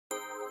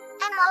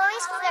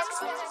Always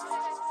flexing.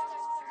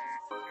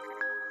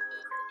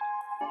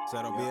 Is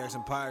that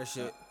OBXEMPIRE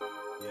shit?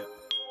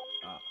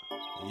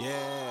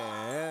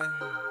 Yeah.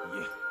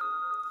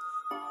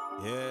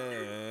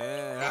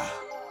 Yeah.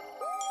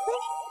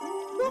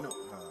 You know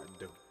how I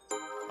do.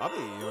 I'll be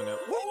on that.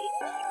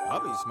 I'll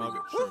be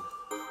smoking.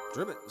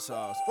 Dripping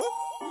sauce.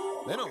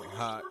 They know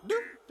how I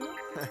do.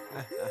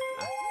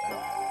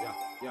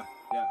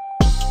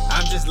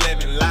 I'm just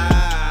living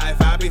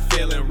life. I be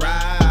feeling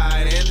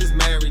right. And this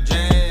Mary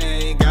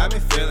Jane got me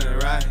feeling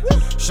right.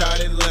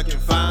 Shawty looking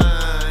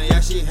fine. Yeah,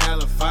 she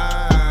hella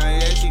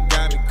fine. Yeah, she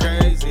got me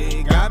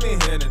crazy. Got me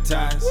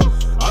hypnotized.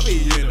 I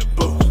be in the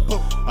booth.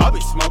 I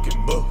be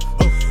smoking booth.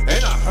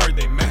 And I heard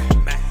they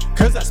mad.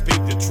 Cause I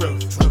speak the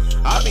truth.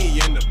 I be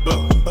in the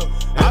booth.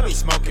 I be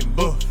smoking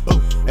booth.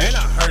 And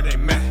I heard they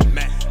mad.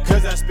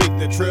 Cause I speak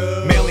the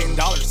truth. $1 million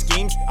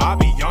schemes. I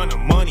be on a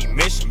money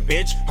mission,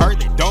 bitch. Heard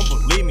they don't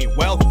believe me.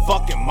 Well,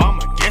 fucking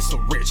mama get so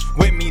rich.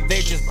 With me, they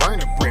just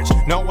burn a bridge.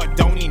 No, I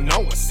don't need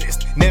no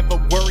assist. Never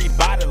worried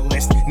about a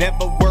list.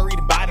 Never worried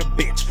about a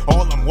bitch.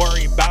 All I'm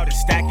worried about is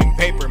stacking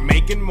paper,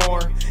 making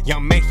more.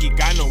 Young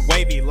Mexicano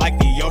wavy like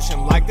the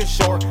ocean, like the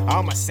shore.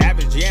 I'm a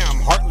savage, yeah,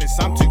 I'm heartless.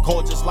 I'm too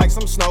cold, just like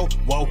some snow.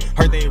 Whoa,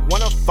 heard they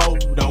want a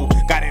photo.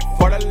 Got it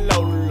for the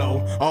low.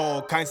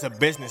 All kinds of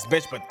business,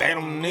 bitch, but they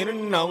don't need to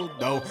know,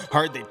 though.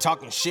 Heard they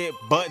talking shit,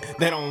 but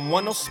they don't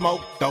want no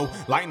smoke, though.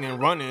 Lightning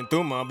running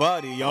through my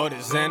body, all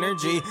this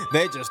energy.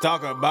 They just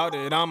talk about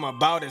it, I'm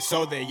about it,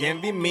 so they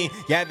envy me.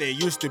 Yeah, they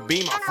used to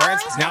be my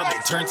friends, now they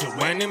turn to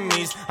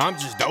enemies. I'm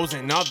just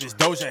dozing off this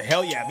Doja,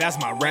 hell yeah, that's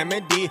my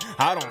remedy.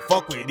 I don't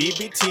fuck with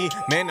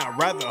EBT, man, I'd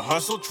rather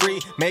hustle tree.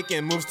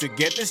 Making moves to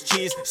get this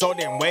cheese, so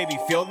damn wavy,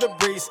 feel the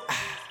breeze.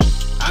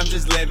 I'm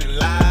just living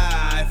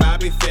life, I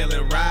be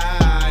feeling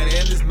right.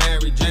 And this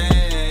Mary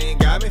Jane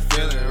got me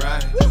feeling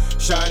right.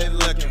 Shawty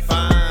looking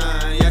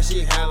fine, yeah,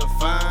 she hella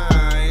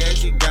fine. Yeah,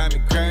 she got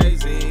me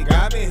crazy,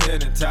 got me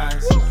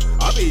hypnotized.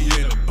 I be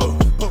in the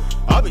booth,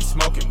 I be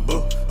smoking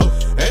booth.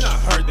 And I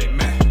heard they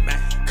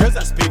mad, cause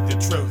I speak the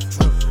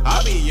truth.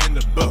 I be in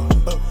the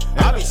booth,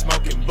 I be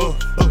smoking booth.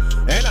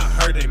 And I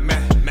heard they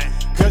mad,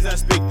 cause I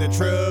speak the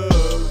truth.